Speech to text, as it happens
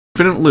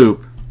infinite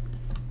loop.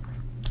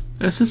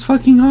 This is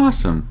fucking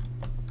awesome.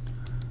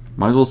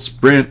 Might as well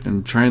sprint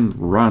and try and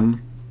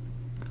run.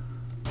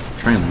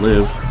 Try and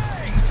live.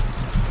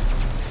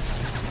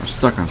 I'm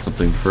stuck on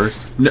something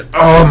first. No,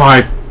 oh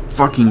my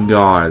fucking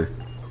god.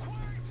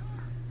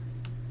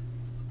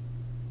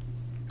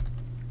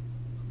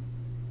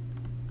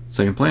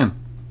 Second plan.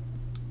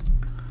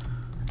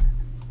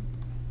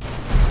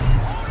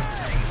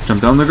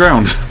 Jump down the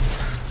ground.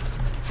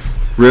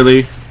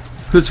 Really?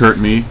 Who's hurt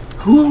me?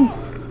 Who?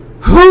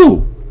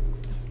 Who?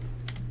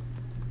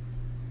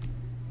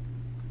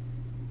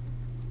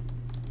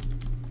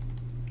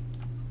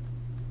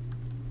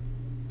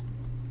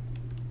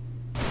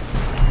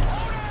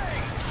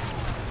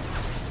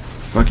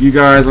 Fuck you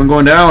guys, I'm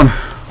going down.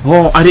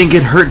 Oh, I didn't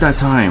get hurt that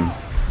time.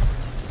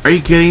 Are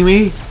you kidding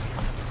me?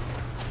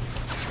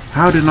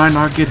 How did I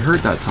not get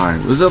hurt that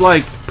time? Was it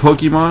like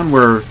Pokemon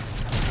where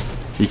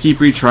you keep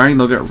retrying,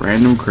 they'll get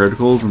random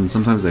criticals and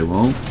sometimes they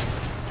won't?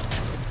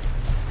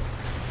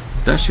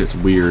 That shit's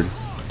weird.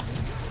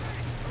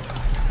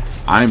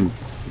 I don't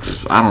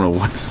know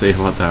what to say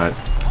about that.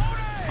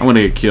 I'm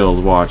gonna get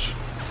killed, watch.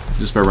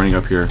 Just by running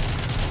up here.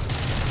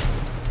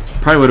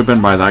 Probably would have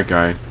been by that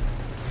guy.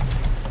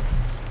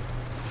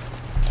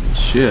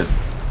 Shit.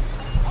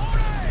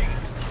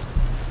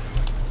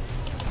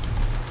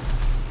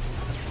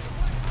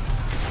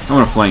 I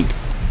want to flank.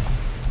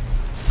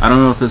 I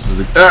don't know if this is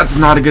a... That's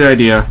not a good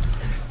idea.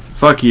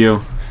 Fuck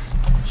you.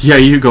 Yeah,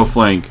 you go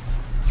flank.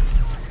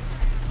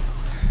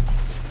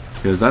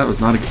 Because that was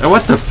not a...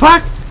 What the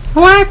fuck?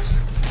 What?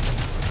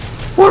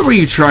 What were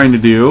you trying to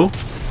do?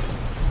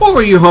 What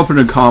were you hoping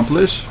to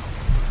accomplish?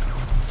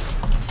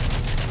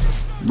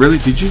 Really?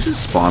 Did you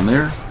just spawn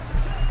there?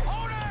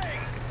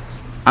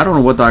 I don't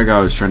know what that guy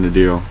was trying to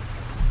do.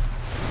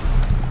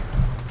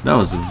 That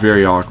was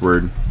very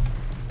awkward.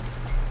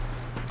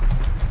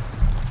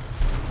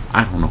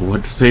 I don't know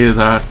what to say to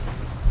that.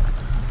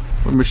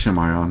 What mission am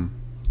I on?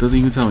 Doesn't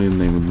even tell me the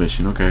name of the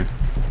mission. Okay.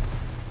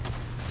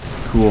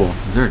 Cool.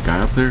 Is there a guy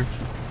up there?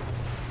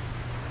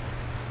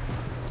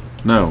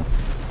 No.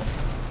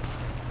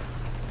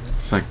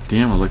 It's like,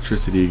 damn,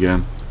 electricity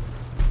again.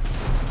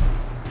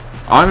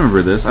 I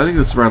remember this. I think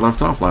this is where I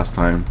left off last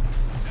time.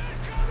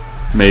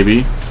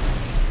 Maybe.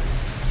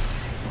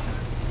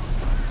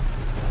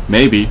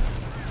 Maybe.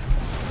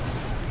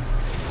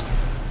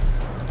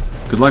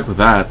 Good luck with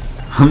that.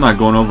 I'm not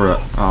going over it.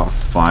 Oh,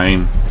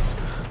 fine.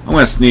 I'm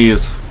gonna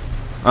sneeze.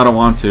 I don't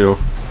want to.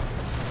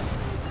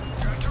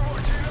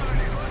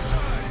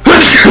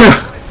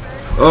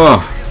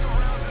 Ugh.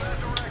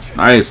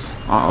 Nice.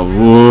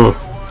 Uh-oh.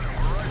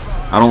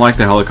 I don't like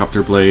the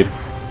helicopter blade.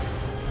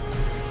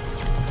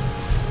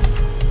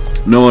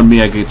 Knowing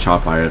me, I get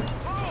chopped by it.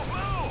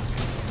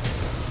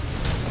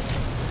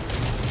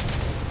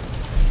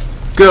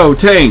 Go,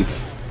 tank!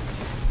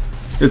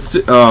 It's,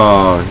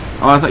 oh,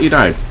 I thought you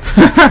died.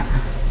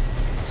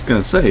 I was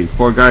gonna say,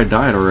 poor guy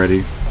died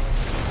already.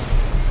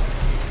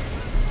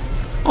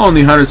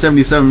 Only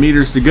 177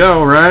 meters to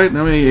go, right?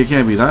 I mean, it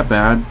can't be that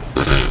bad.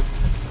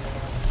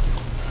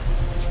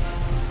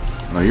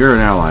 Oh, you're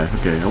an ally.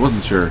 Okay, I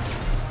wasn't sure.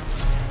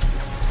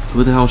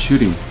 Who the hell's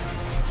shooting?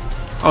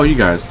 Oh, you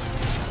guys.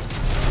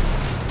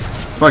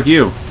 Fuck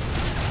you.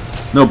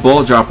 No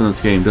bullet drop in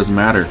this game, doesn't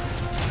matter.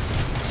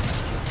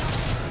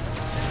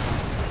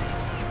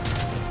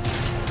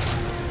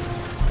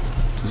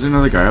 Is there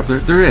another guy up there?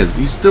 There is.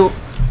 He's still...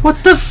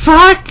 What the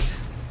fuck?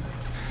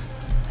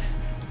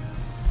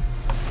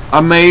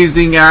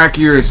 Amazing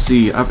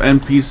accuracy of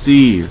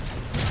NPC.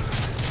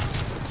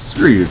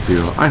 Screw you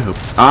two. I hope...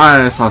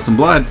 I saw some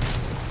blood.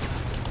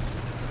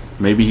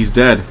 Maybe he's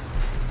dead.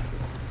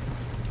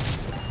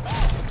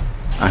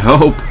 I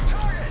hope.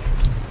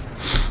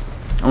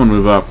 I'm gonna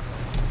move up.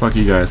 Fuck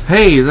you guys.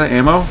 Hey, is that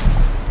ammo?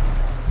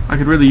 I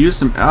could really use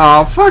some...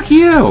 Oh, fuck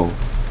you!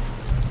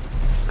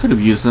 Could have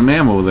used some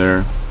ammo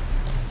there.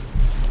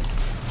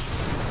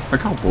 I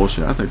call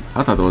bullshit. I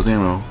thought that was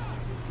ammo.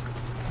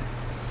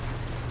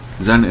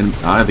 Is that an...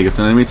 I think it's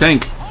an enemy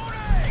tank.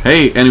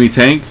 Hey, enemy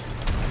tank.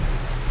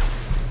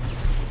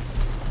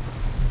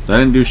 That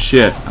didn't do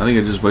shit. I think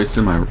I just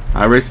wasted my...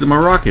 I wasted my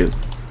rocket.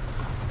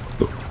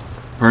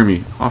 Pardon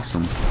me.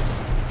 Awesome.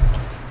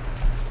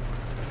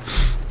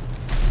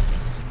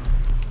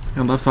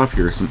 I left off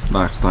here some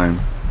last time.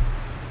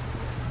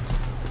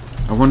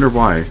 I wonder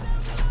why. I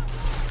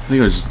think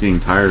I was just getting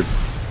tired.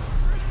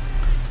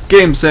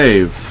 Game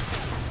save.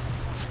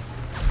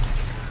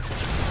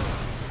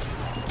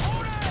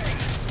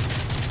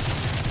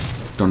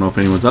 Don't know if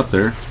anyone's up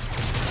there.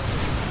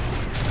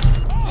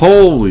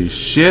 Holy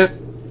shit!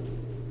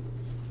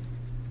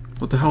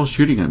 What the hell is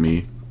shooting at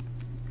me?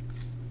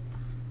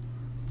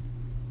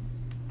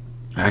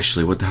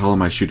 Actually, what the hell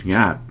am I shooting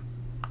at?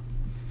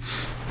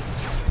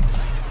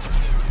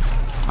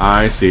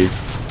 I see.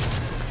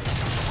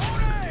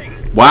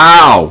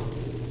 Wow!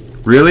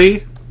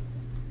 Really?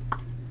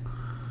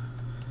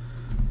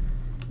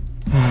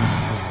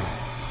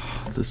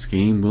 This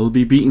game will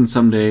be beaten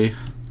someday.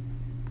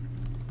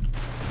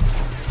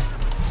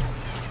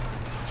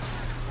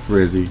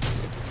 Where is he?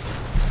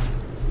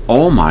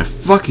 Oh my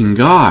fucking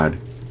god.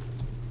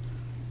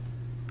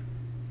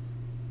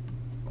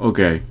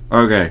 Okay,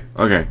 okay,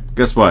 okay.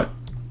 Guess what?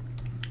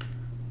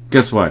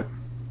 Guess what?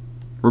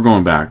 We're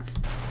going back.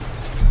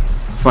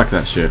 Fuck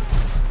that shit.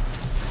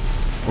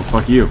 Well,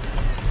 fuck you.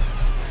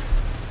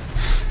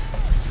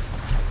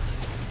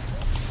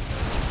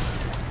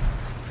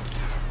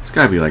 It's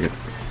gotta be like a...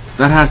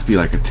 That has to be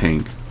like a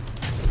tank.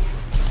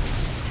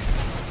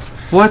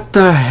 What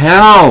the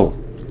hell?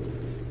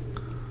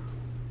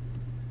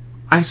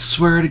 I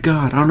swear to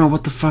God, I don't know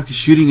what the fuck is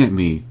shooting at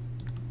me.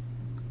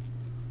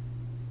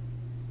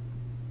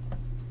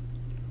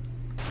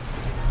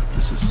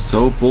 This is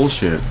so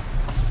bullshit.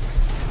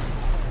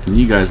 And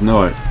you guys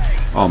know it.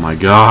 Oh my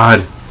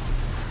god.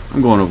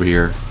 I'm going over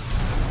here.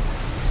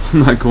 I'm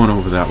not going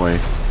over that way.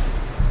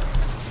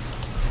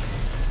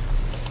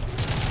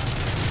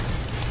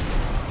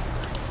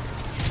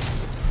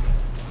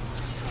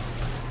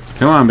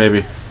 Come on,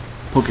 baby.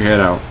 Poke your head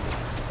out.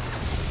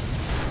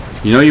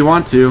 You know you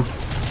want to.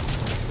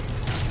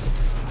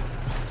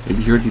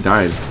 Maybe he already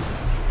died.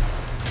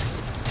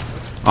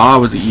 Ah,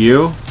 was it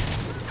you?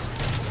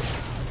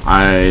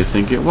 I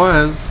think it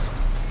was.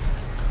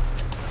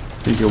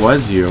 I think it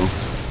was you.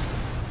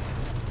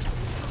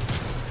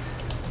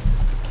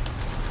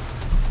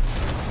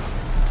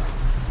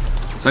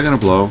 Is that gonna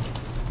blow?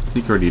 I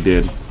think it already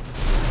did.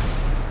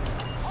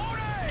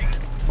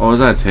 Oh, is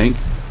that a tank?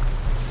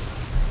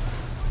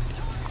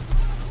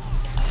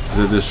 Is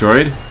it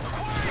destroyed?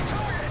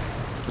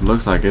 It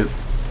looks like it.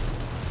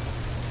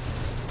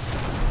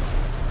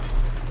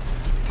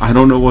 I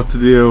don't know what to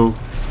do.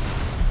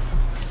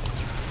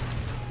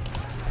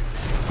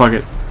 Fuck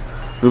it.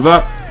 Move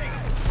up.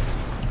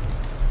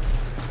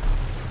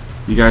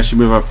 You guys should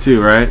move up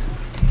too, right?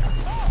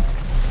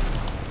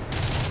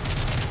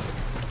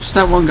 Just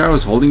that one guy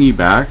was holding you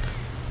back?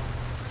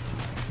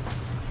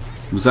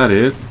 Was that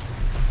it?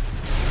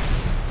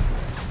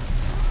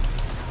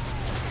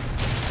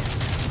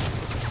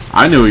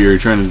 I knew what you were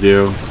trying to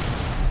do.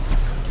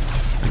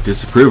 I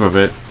disapprove of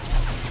it.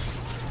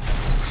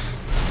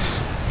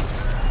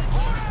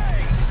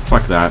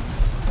 Fuck that.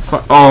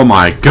 Oh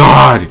my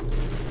god!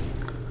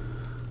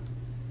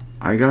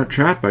 I got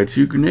trapped by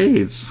 2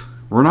 grenades.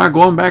 We're not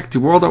going back to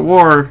World at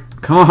War.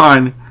 Come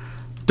on.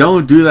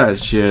 Don't do that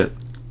shit.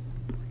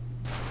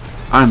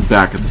 I'm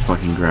back at the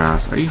fucking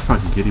grass. Are you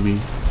fucking kidding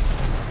me?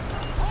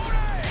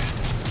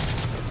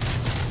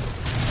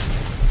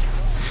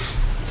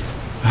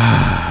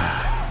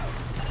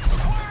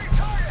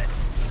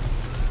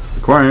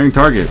 Acquiring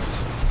targets.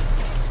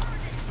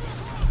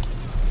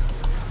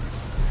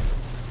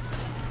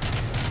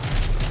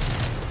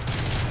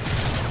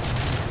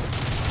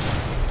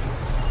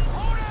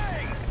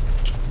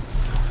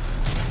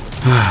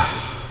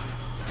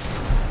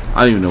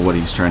 I don't even know what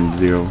he's trying to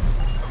do.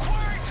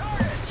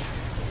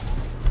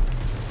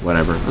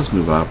 Whatever, let's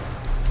move up.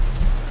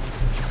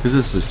 Because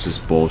this is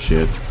just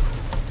bullshit.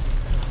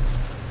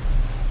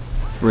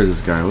 Where is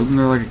this guy? Wasn't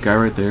there like a guy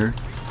right there?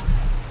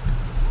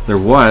 There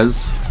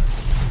was.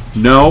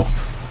 Nope.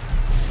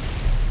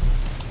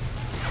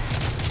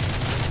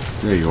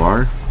 There you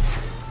are.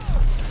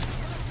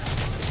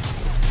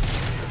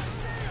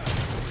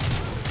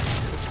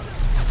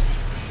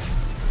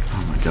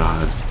 Oh my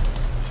god.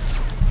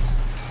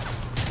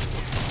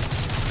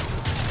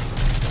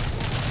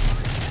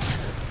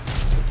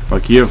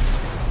 Fuck you.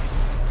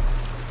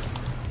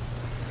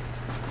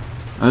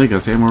 I think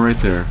that's ammo right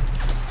there.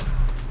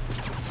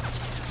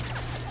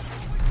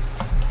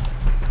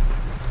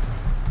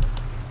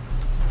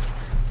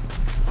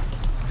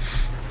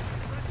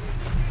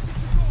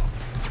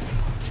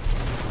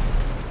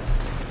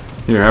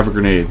 Here, have a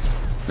grenade.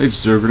 They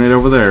just threw a grenade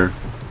over there.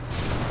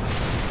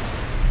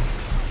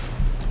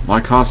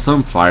 Might cause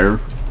some fire.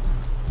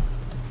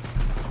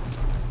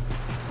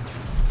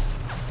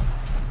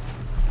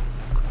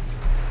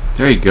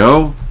 There you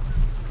go.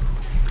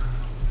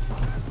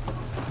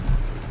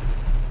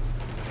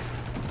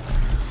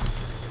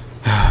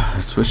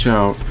 Switch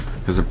out,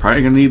 because I'm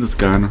probably gonna need this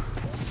gun.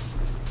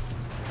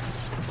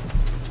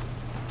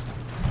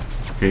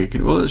 Okay,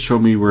 will it show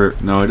me where?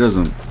 No, it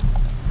doesn't.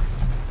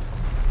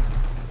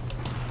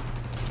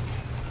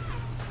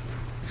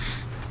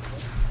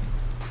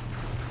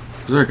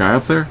 Is there a guy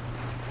up there?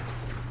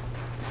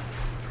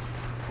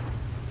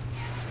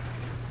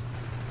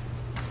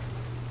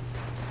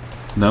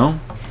 No?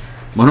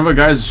 One of the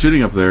guys is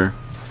shooting up there.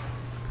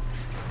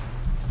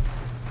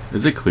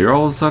 Is it clear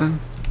all of a sudden?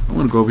 I'm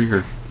gonna go over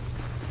here.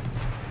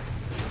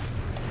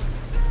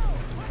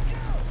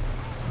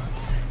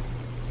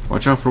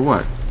 Watch out for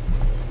what?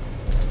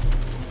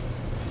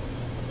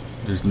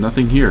 There's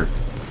nothing here.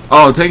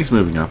 Oh, the tank's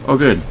moving up. Oh,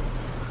 good.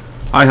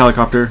 Hi,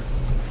 helicopter.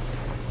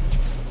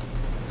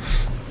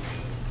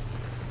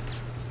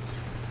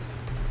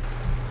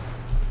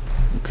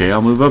 Okay,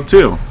 I'll move up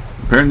too.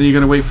 Apparently you're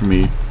gonna wait for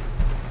me.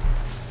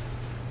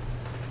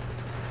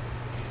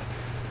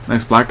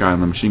 Nice black guy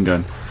on the machine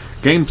gun.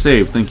 Game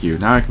saved, thank you.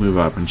 Now I can move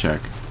up and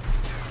check.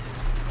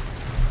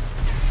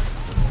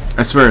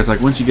 I swear, it's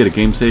like once you get a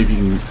game save,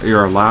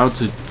 you're allowed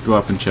to go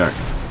up and check.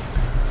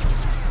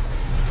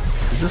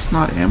 Is this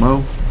not ammo?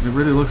 It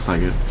really looks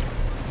like it.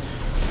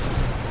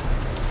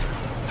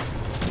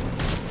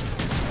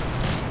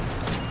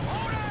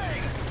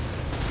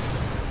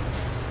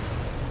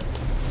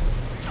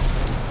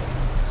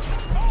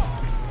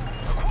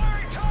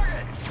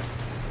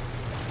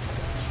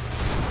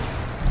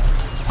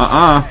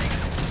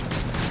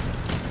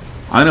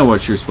 I know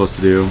what you're supposed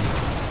to do.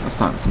 That's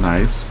not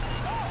nice.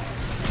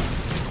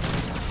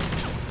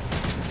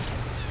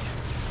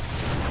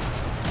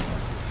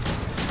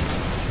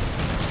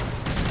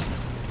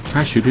 Can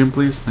I shoot him,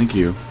 please? Thank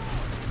you.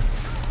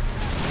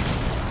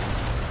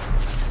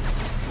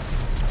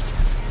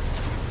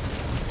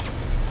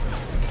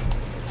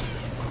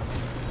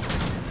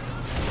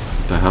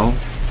 What the hell?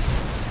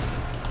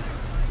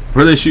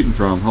 Where are they shooting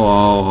from? Hold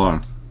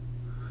on.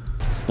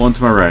 One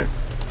to my right.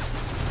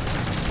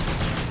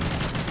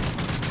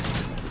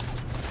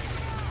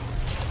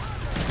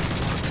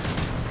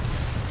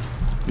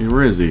 Hey,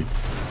 where is he?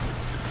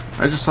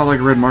 I just saw like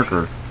a red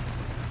marker.